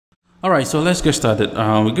All right, so let's get started.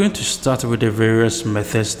 We're going to start with the various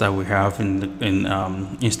methods that we have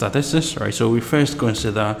in statistics, right? So we first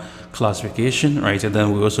consider classification, right, and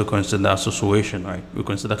then we also consider association, right? We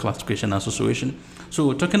consider classification and association.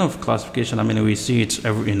 So talking of classification, I mean we see it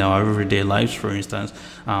in our everyday lives. For instance,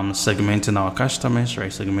 segmenting our customers, right?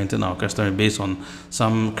 Segmenting our customers based on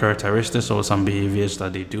some characteristics or some behaviors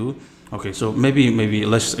that they do. Okay, so maybe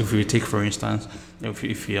if we take for instance,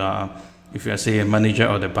 if you are say a manager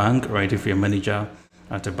at the bank, right? If you're a manager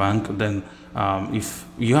at a bank, then if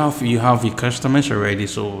you have your customers already,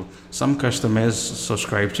 so some customers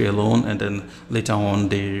subscribe to a loan and then later on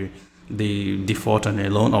they default on a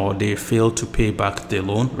loan or they fail to pay back the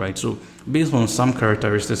loan, right? So based on some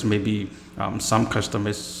characteristics, maybe some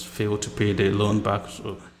customers fail to pay the loan back.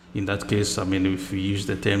 So in that case, I mean, if we use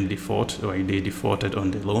the term default, right, they defaulted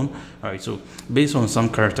on the loan. All right, so based on some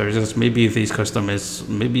characteristics, maybe these customers,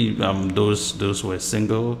 maybe those were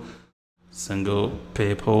single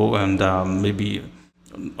people and maybe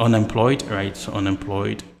unemployed, right? So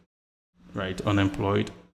unemployed,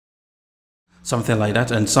 something like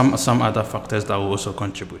that, and some other factors that will also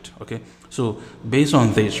contribute. Okay, so based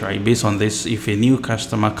on this, if a new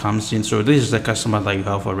customer comes in, so this is the customer that you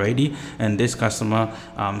have already, and this customer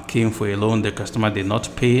came for a loan, the customer did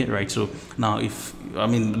not pay, right? So now if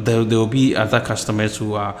there will be other customers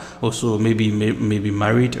who are also maybe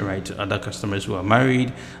married, right? Other customers who are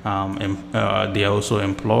married, and they are also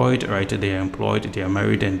employed, right? They are employed, they are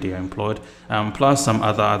married, and they are employed, plus some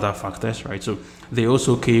other factors, right? So they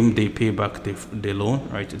also came, they pay back the loan,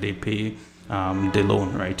 right? They pay the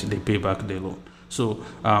loan, right? They pay back the loan. So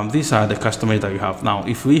these are the customers that you have. Now,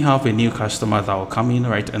 if we have a new customer that will come in,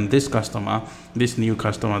 right? And this new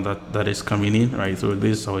customer that is coming in, right? So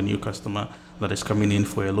this is our new customer that is coming in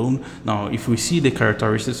for a loan. Now, if we see the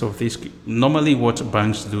characteristics of this, normally what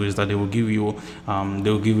banks do is that they will give you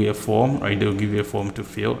a form, right? They will give you a form to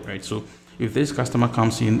fill, right? So if this customer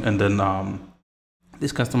comes in and then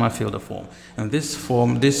this customer filled the form, and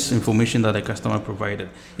this information that the customer provided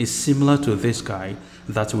is similar to this guy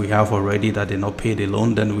that we have already that did not pay the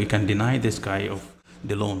loan, then we can deny this guy of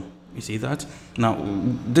the loan. You see that? Now,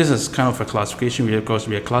 this is kind of a classification because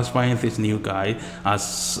we are classifying this new guy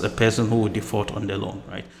as a person who will default on the loan,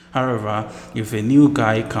 right? However, if a new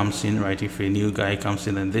guy comes in, right? If a new guy comes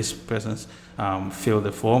in and this person's fill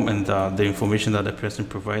the form and the information that the person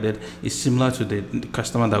provided is similar to the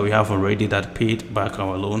customer that we have already that paid back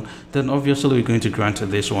our loan, then obviously we're going to grant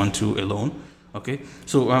this one to a loan. Okay,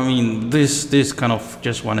 so I mean this kind of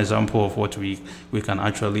just one example of what we can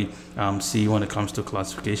actually see when it comes to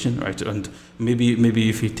classification, right? And maybe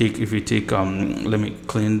if you take let me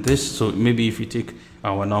clean this. So maybe if you take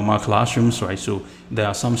our normal classrooms, right? So there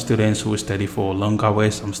are some students who study for long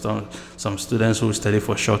hours, some students who study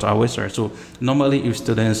for short hours, right? So normally if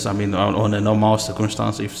students, on a normal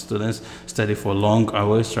circumstance, if students study for long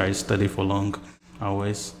hours, right?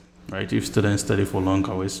 If students study for long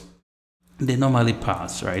hours, they normally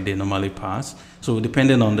pass, right? They normally pass. So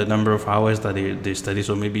depending on the number of hours that they study,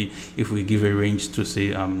 so maybe if we give a range to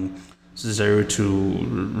say 0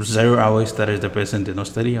 to 0 hours, that is the person did not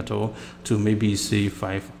study at all, to maybe say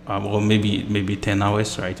 5 or maybe 10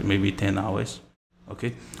 hours, right? Maybe 10 hours.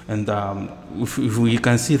 Okay, and if we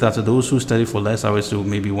can see that those who study for less hours, so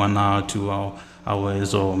maybe 1 hour, 2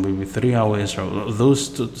 hours, or maybe 3 hours, or those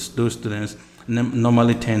students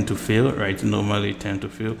normally tend to fail, right?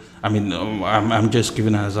 I'm just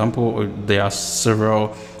giving an example. There are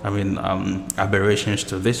several aberrations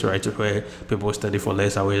to this, right? Where people study for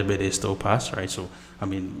less hours but they still pass, right? So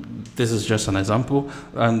this is just an example,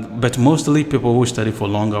 but mostly people who study for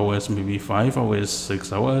long hours, maybe 5 hours,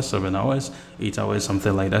 6 hours, 7 hours, 8 hours,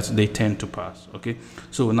 something like that, they tend to pass. Okay,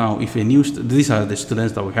 so now if these are the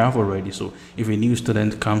students that we have already. So if a new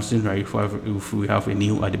student comes in, right, if we have a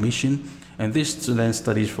new admission and this student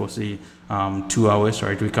studies for say 2 hours,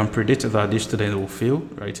 right, we can predict that this student will fail,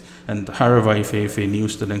 right? And however, if a new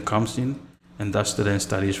student comes in and that student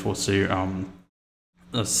studies for say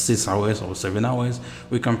 6 hours or 7 hours,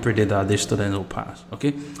 we can predict that this student will pass.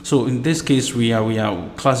 Okay, so in this case we are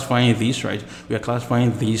classifying these, right? We are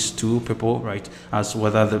classifying these two people, right, as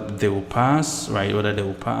whether they will pass, right? Whether they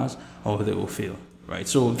will pass or they will fail, right?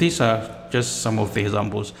 So these are just some of the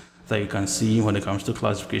examples that you can see when it comes to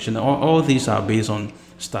classification. All these are based on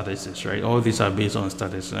statistics, right? All these are based on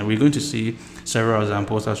statistics, and we're going to see several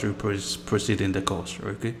examples as we proceed in the course.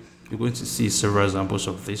 Okay, we're going to see several examples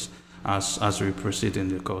of this as we proceed in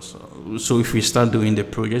the course. So if we start doing the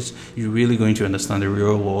projects, you're really going to understand the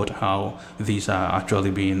real world, how these are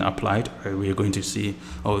actually being applied. Right? We're going to see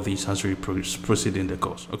all these as we proceed in the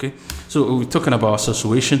course. Okay, so we're talking about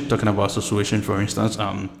association. For instance,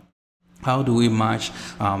 how do we match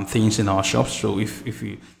things in our shops? So if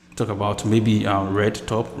we talk about maybe red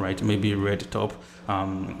top, right? Maybe red top,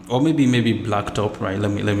 or maybe black top, right?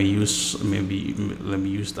 Let me use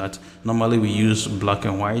that. Normally we use black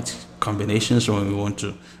and white combinations when we want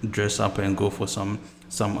to dress up and go for some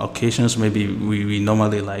occasions. Maybe we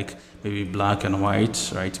normally like maybe black and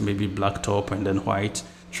white, right? Maybe black top and then white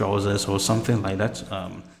trousers or something like that.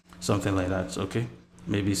 Something like that. Okay,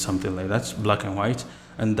 maybe something like that, black and white,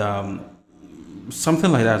 and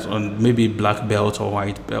something like that, on maybe black belt or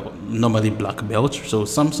white belt, normally black belt. So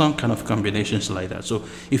some kind of combinations like that. So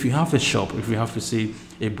if you have a shop, if you have to say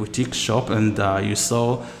a boutique shop, and you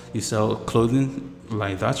sell clothing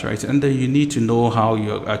like that, right? And then you need to know how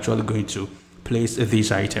you're actually going to place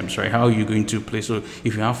these items, right? How are you going to place? So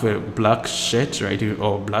if you have a black shirt, right,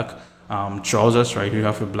 or black trousers, right? You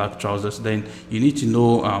have a black trousers, then you need to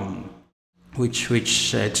know which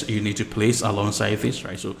shirt you need to place alongside this,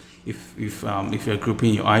 right? So if you're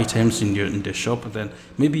grouping your items in the shop, then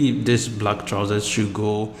maybe this black trousers should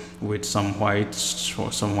go with some white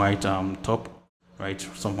top, right?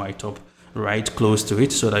 Some white top right close to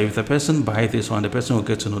it, so that if the person buy this one, the person will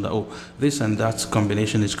get to know that, oh, this and that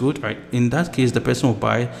combination is good, right? In that case, the person will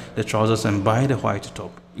buy the trousers and buy the white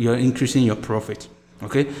top. You're increasing your profit.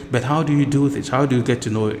 Okay, but how do you do this? How do you get to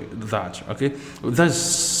know that? Okay, that's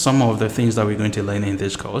some of the things that we're going to learn in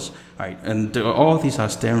this course, right? And all these are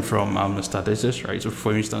stemmed from statistics, right? So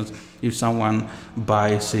for instance, if someone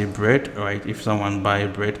buys, say, bread, right? If someone buy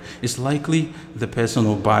bread, it's likely the person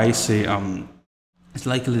will buy, say,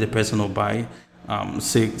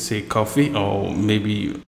 say coffee, or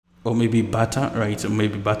maybe butter, right? Or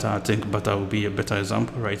maybe butter. I think butter would be a better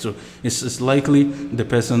example, right? So it's likely the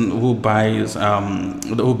person who buys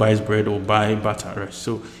bread will buy butter, right?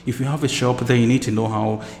 So if you have a shop, then you need to know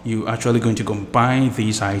how you actually going to combine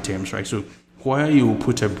these items, right? So where you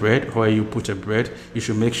put a bread, you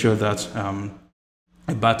should make sure that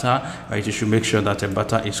a butter, right? You should make sure that a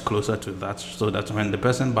butter is closer to that, so that when the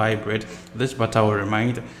person buy bread, this butter will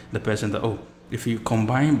remind the person that, oh, if you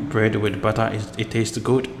combine bread with butter, it tastes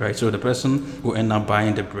good, right? So the person will end up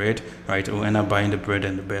buying the bread, right? Will end up buying the bread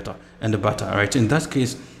and the butter, right? In that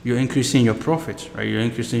case, you're increasing your profit, right? You're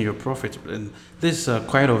increasing your profit, and this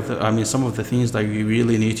some of the things that you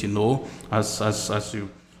really need to know as a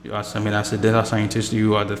data scientist.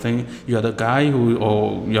 You are the guy you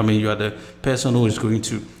are the person who is going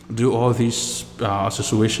to do all these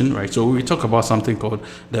association, right? So we talk about something called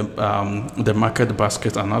the market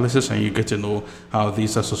basket analysis, and you get to know how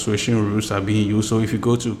these association rules are being used. So if you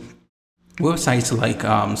go to websites like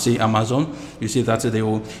say Amazon, you see that they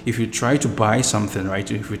will, if you try to buy something,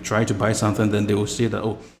 right? If you try to buy something, then they will say that,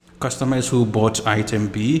 oh, customers who bought item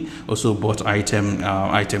B also bought item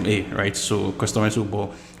A, right? So customers who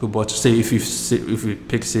bought, say, if you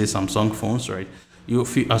pick, say, Samsung phones, right?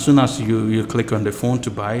 As soon as you click on the phone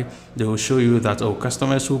to buy, they will show you that, oh,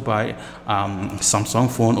 customers who buy Samsung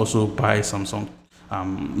phone also buy Samsung,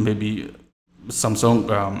 maybe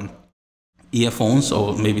Samsung earphones,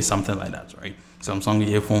 or maybe something like that, right? Samsung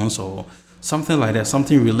earphones or something like that,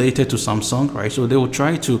 something related to Samsung, right? So they will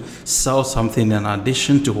try to sell something in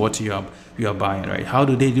addition to what you are buying, right? How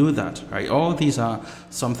do they do that, right? All these are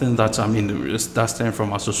something that that stem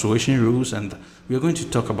from association rules, and we're going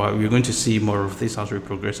to see more of this as we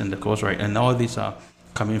progress in the course, right? And all these are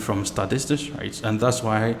coming from statistics, right? And that's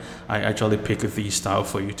why I actually pick these style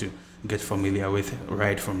for you to get familiar with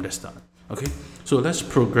right from the start. Okay, so let's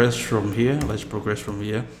progress from here.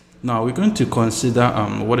 Now we're going to consider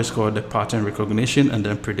what is called the pattern recognition and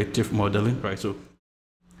then predictive modeling, right? So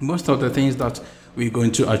most of the things that we're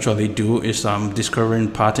going to actually do is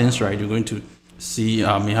discovering patterns, right? You're going to see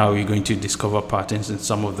how we're going to discover patterns in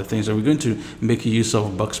some of the things, and we're going to make use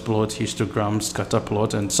of box plot, histogram, scatter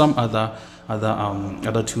plot, and some other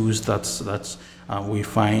tools that we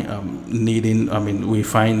find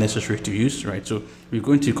necessary to use, right? So we're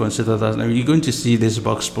going to consider that, and you're going to see this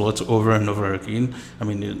box plot over and over again.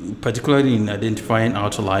 Particularly in identifying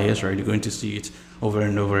outliers, right? You're going to see it over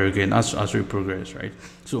and over again as we progress, right?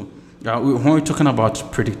 So when we're talking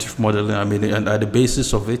about predictive modeling, and at the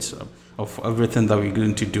basis of it, of everything that we're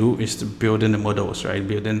going to do is to building the models, right?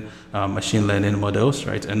 Building machine learning models,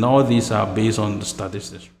 right? And all these are based on the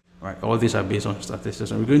statistics. Right, all these are based on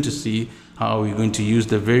statistics, and we're going to see how we're going to use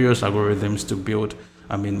the various algorithms to build,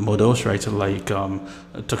 models, right? Like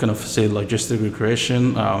talking of, say, logistic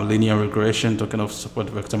regression, linear regression, talking of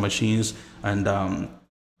support vector machines, and a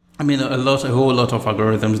whole lot of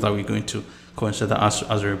algorithms that we're going to consider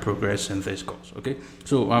as we progress in this course. Okay,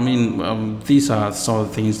 so these are some of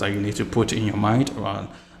the things that you need to put in your mind.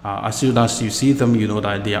 As soon as you see them, you know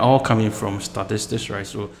that they are all coming from statistics, right?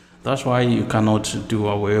 So That's why you cannot do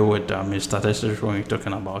away with statistics when you're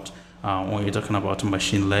talking about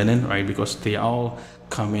machine learning, right? Because they all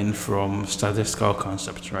come in from statistical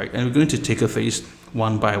concepts, right? And we're going to take a phase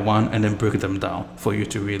one by one and then break them down for you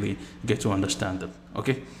to really get to understand them.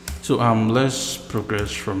 Okay, so let's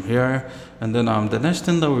progress from here, and then the next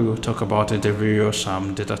thing that we will talk about is the various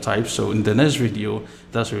data types. So in the next video,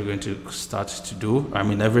 that's what we're going to start to do. I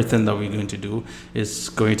mean, everything that we're going to do is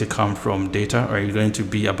going to come from data, or it's going to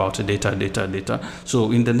be about data.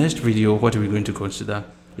 So in the next video, what we're going to consider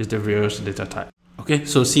is the various data types. Okay,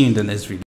 so see you in the next video.